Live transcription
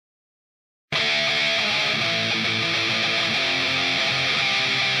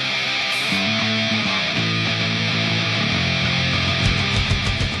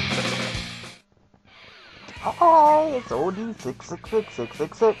666,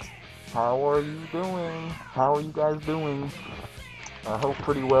 OG666666. How are you doing? How are you guys doing? I hope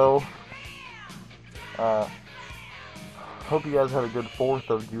pretty well. Hope you guys had a good 4th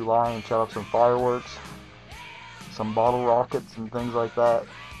of July and shot off some fireworks, some bottle rockets and things like that.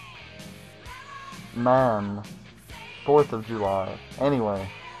 Man, 4th of July. Anyway,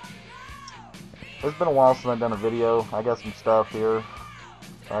 it's been a while since I've done a video. I got some stuff here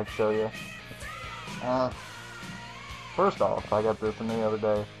I can show you. First off, I got this in the other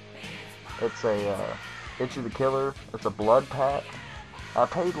day. It's a Itchy the Killer. It's a blood pack. I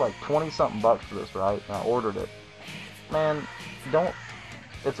paid like 20-something bucks for this, right? And I ordered it. Man,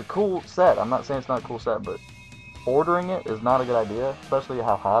 it's a cool set. I'm not saying it's not a cool set, but ordering it is not a good idea, especially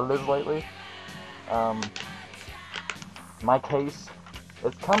how hot it is lately. My case,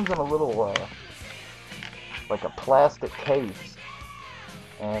 it comes in a little, like a plastic case.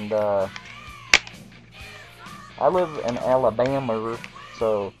 And, I live in Alabama,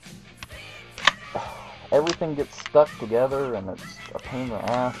 so everything gets stuck together and it's a pain in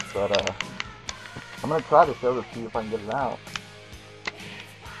the ass, but I'm gonna try to show this to you if I can get it out.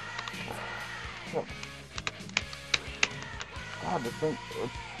 God,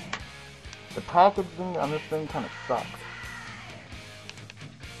 the packaging on this thing kind of sucks.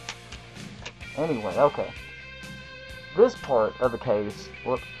 Anyway, okay. This part of the case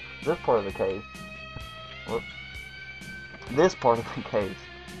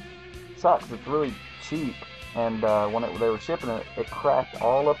sucks. It's really cheap, and when they were shipping it, it cracked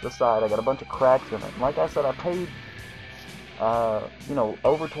all up the side. I got a bunch of cracks in it. And like I said, I paid,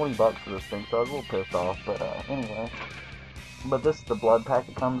 over 20 bucks for this thing, so I was a little pissed off. But anyway, but this is the blood pack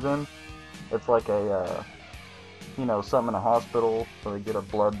it comes in. It's like a, something in a hospital where they get a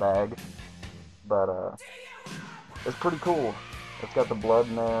blood bag. But it's pretty cool. It's got the blood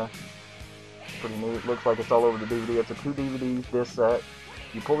in there. Pretty neat. Looks like it's all over the DVD. It's a 2 DVD disc set.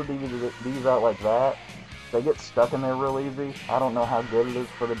 You pull the DVDs out like that, they get stuck in there real easy. I don't know how good it is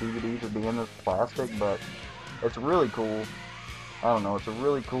for the DVDs to be in this plastic, but it's really cool. I don't know, it's a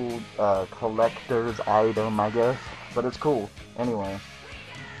really cool collector's item, I guess. But it's cool. Anyway,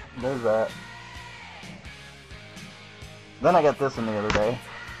 there's that. Then I got this in the other day.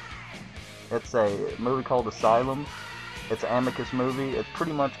 It's a movie called Asylum. It's an Amicus movie. It's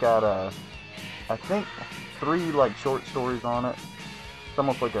pretty much got I think 3 like short stories on it. It's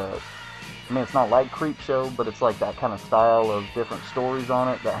almost like it's not like Creepshow, but it's like that kind of style of different stories on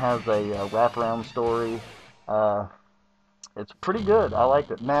it that has a wraparound story. It's pretty good. I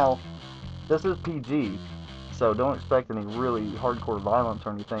liked it. Now, this is PG, so don't expect any really hardcore violence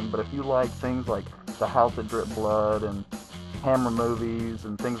or anything, but if you like things like The House That Dripped Blood and Hammer movies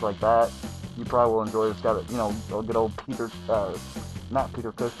and things like that, you probably will enjoy it. It's got a good old not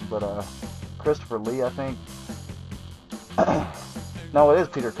Peter Cushing, but Christopher Lee, I think. No, it is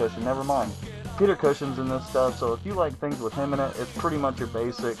Peter Cushing, never mind. Peter Cushing's in this stuff, so if you like things with him in it, it's pretty much your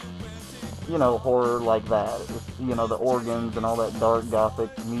basic, horror like that. It's, the organs and all that dark gothic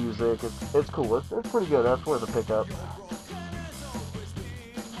music. It's cool. It's pretty good. That's worth a pickup.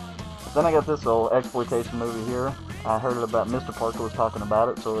 Then I got this old Exploitation movie here. I heard it about Mr. Parker was talking about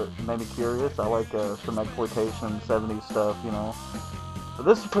it, so it made me curious. I like some Exploitation 70s stuff, So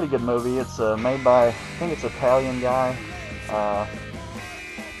this is a pretty good movie. It's made by, I think it's an Italian guy.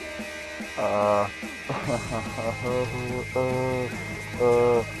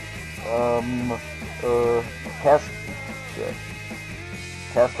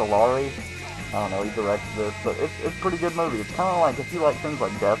 Castellari. I don't know, he directed this, but it's a pretty good movie. It's kind of like, if you like things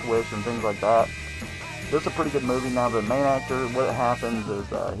like Death Wish and things like that, this is a pretty good movie. Now, the main actor, what happens is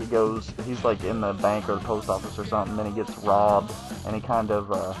he's like in the bank or the post office or something, and he gets robbed, and he kind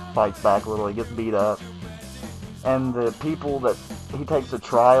of fights back a little. He gets beat up, and the people that he takes to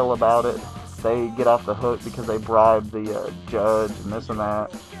trial about it, they get off the hook because they bribed the judge and this and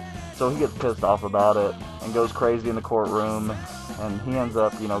that. So he gets pissed off about it and goes crazy in the courtroom, and he ends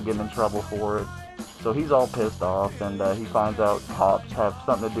up, getting in trouble for it. So he's all pissed off, and he finds out cops have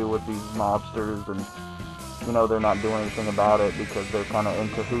something to do with these mobsters, and they're not doing anything about it because they're kind of in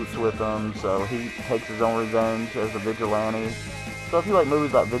cahoots with them. So he takes his own revenge as a vigilante. So if you like movies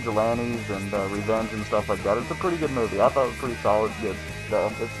about vigilantes and revenge and stuff like that, it's a pretty good movie. I thought it was pretty solid, good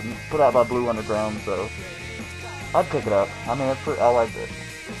stuff. It's put out by Blue Underground, so I'd pick it up. I mean, I liked it.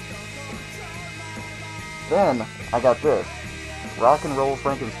 Then I got this, Rock and Roll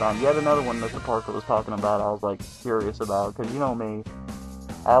Frankenstein. Yet another one Mr. Parker was talking about. I was like curious about, because you know me,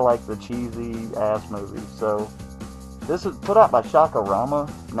 I like the cheesy ass movies. So this is put out by Shakarama.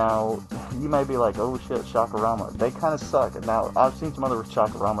 Now you may be like, oh shit, Shakarama. They kind of suck. Now I've seen some other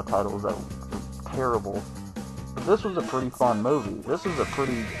Shakarama titles that were terrible. this was a pretty fun movie. This is a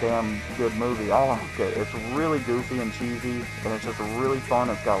pretty damn good movie. I like it. It's really goofy and cheesy, and it's just really fun.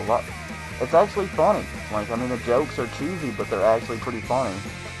 It's got a lot. It's actually funny. Like, I mean, the jokes are cheesy, but they're actually pretty funny.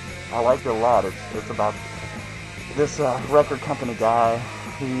 I liked it a lot. It's about this record company guy.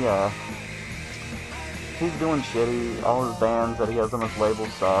 He's doing shitty. All his bands that he has on his label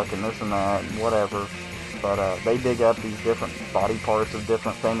suck, and this and that, and whatever. But they dig up these different body parts of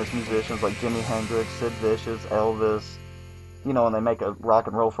different famous musicians like Jimi Hendrix, Sid Vicious, Elvis, you know, and they make a rock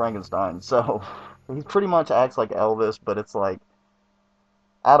and roll Frankenstein. So he pretty much acts like Elvis, but it's like,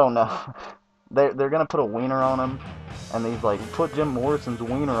 I don't know. They're gonna put a wiener on him, and he's like, put Jim Morrison's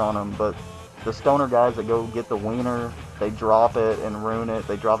wiener on him, but the stoner guys that go get the wiener, they drop it and ruin it.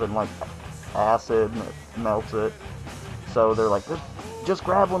 They drop it in like acid and it melts it. So they're like, just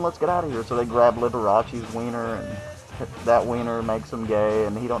grab one, let's get out of here. So they grab Liberace's wiener, and that wiener makes him gay,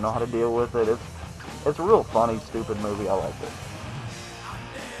 and he don't know how to deal with it. It's a real funny, stupid movie. I like it.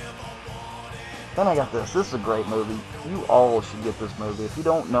 Then I got this. This is a great movie. You all should get this movie. If you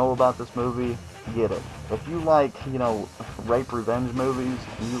don't know about this movie, get it. If you like, you know, rape revenge movies,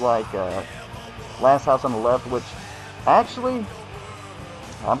 you like Last House on the Left, which actually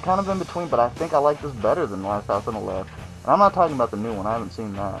I'm kind of in between, but I think I like this better than Last House on the Left. And I'm not talking about the new one. I haven't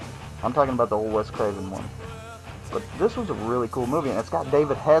seen that. I'm talking about the old Wes Craven one. But this was a really cool movie, and it's got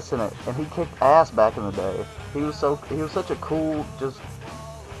David Hess in it, and he kicked ass back in the day. He was such a cool, just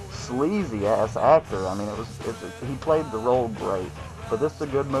sleazy ass actor. I mean, he played the role great. But this is a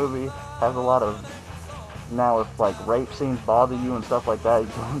good movie. Has a lot of, now if like rape scenes bother you and stuff like that,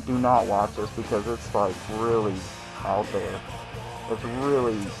 you do not watch this, because it's like really out there. It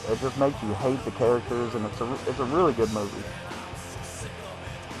just makes you hate the characters, and it's a really good movie.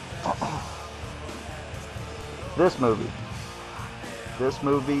 This movie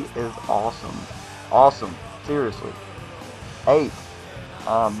is awesome. Awesome. Seriously. 8.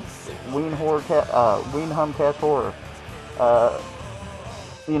 Wienham Cash Horror.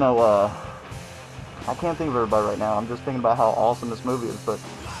 You know, I can't think of everybody right now. I'm just thinking about how awesome this movie is. But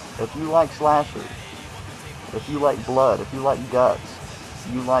if you like slashers, if you like blood, if you like guts,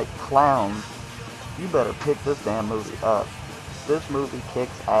 you like clowns, you better pick this damn movie up. This movie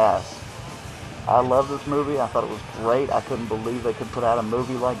kicks ass. I love this movie. I thought it was great. I couldn't believe they could put out a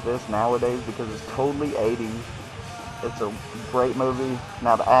movie like this nowadays, because it's totally 80s. It's a great movie.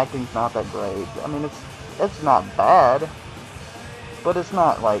 Now, the acting's not that great. I mean, it's not bad, but it's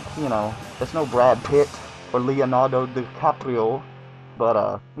not like, you know, it's no Brad Pitt or Leonardo DiCaprio.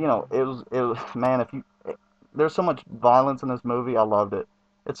 But, you know, it was, man, there's so much violence in this movie. I loved it.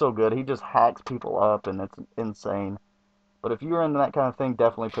 It's so good. He just hacks people up, and it's insane. But if you're into that kind of thing,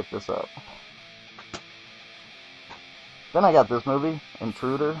 definitely pick this up. Then I got this movie,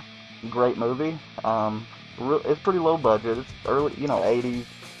 Intruder. Great movie. It's pretty low budget. It's early, you know, 80s.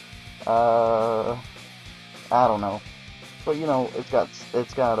 I don't know. But, you know, it's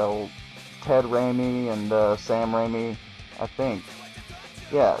got old Ted Raimi and Sam Raimi, I think.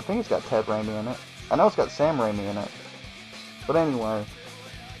 Yeah, I think it's got Ted Raimi in it. I know it's got Sam Raimi in it. But anyway,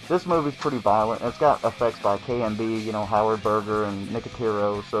 this movie's pretty violent. It's got effects by KMB, you know, Howard Berger and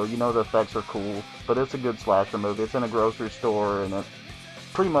Nicotero, so you know the effects are cool. But it's a good slasher movie. It's in a grocery store, and it's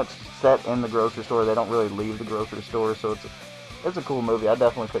pretty much set in the grocery store. They don't really leave the grocery store, so it's a cool movie. I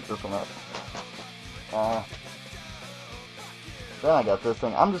definitely picked this one up. Then I got this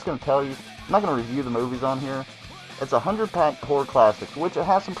thing. I'm just going to tell you, I'm not going to review the movies on here. It's a 100-pack horror classics, which it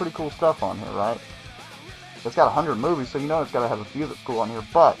has some pretty cool stuff on here, right? It's got 100 movies, so you know it's got to have a few that's cool on here.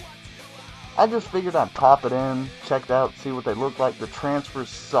 But I just figured I'd pop it in, check it out, see what they look like. The transfers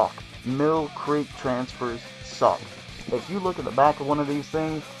suck. Mill Creek transfers suck. If you look at the back of one of these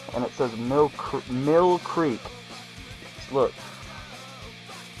things, and it says Mill Creek, look.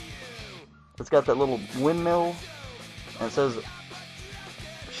 It's got that little windmill, and it says,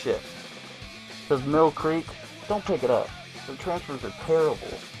 shit. It says Mill Creek. Don't pick it up. The transfers are terrible.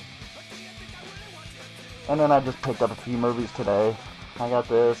 And then I just picked up a few movies today. I got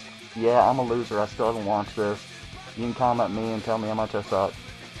this. Yeah, I'm a loser. I still haven't watched this. You can comment me and tell me how much I suck.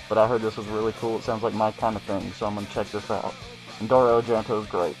 But I heard this was really cool. It sounds like my kind of thing, so I'm going to check this out. And Dora Argento's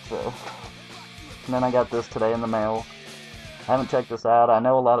great, so. And then I got this today in the mail. I haven't checked this out. I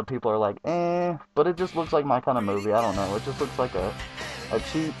know a lot of people are like, but it just looks like my kind of movie. I don't know. It just looks like a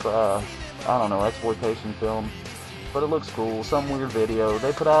cheap, I don't know, exploitation film. But it looks cool. Some weird video.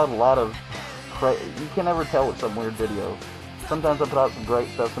 They put out a lot of you can never tell with some weird video. Sometimes they put out some great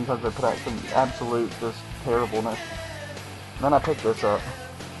stuff. Sometimes they put out some absolute just terribleness. And then I picked this up.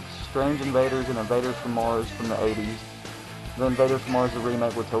 Strange Invaders and Invaders from Mars from the 80s. The Invader from Mars, the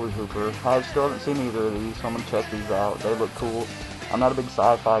remake with Toby Hooper. I still haven't seen either of these, so I'm gonna check these out. They look cool. I'm not a big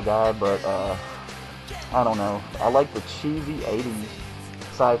sci-fi guy, but I don't know. I like the cheesy 80s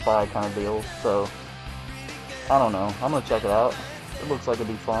sci-fi kind of deal, so I don't know. I'm gonna check it out. It looks like it'd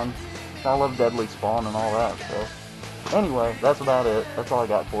be fun. I love Deadly Spawn and all that, so anyway, that's about it. That's all I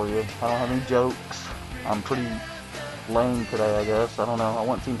got for you. I don't have any jokes. I'm pretty lame today, I guess. I don't know. I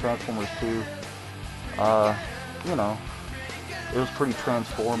went and seen Transformers 2. You know, it was pretty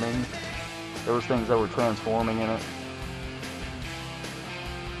transforming. There was things that were transforming in it.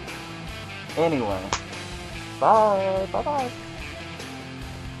 Anyway, bye. Bye-bye.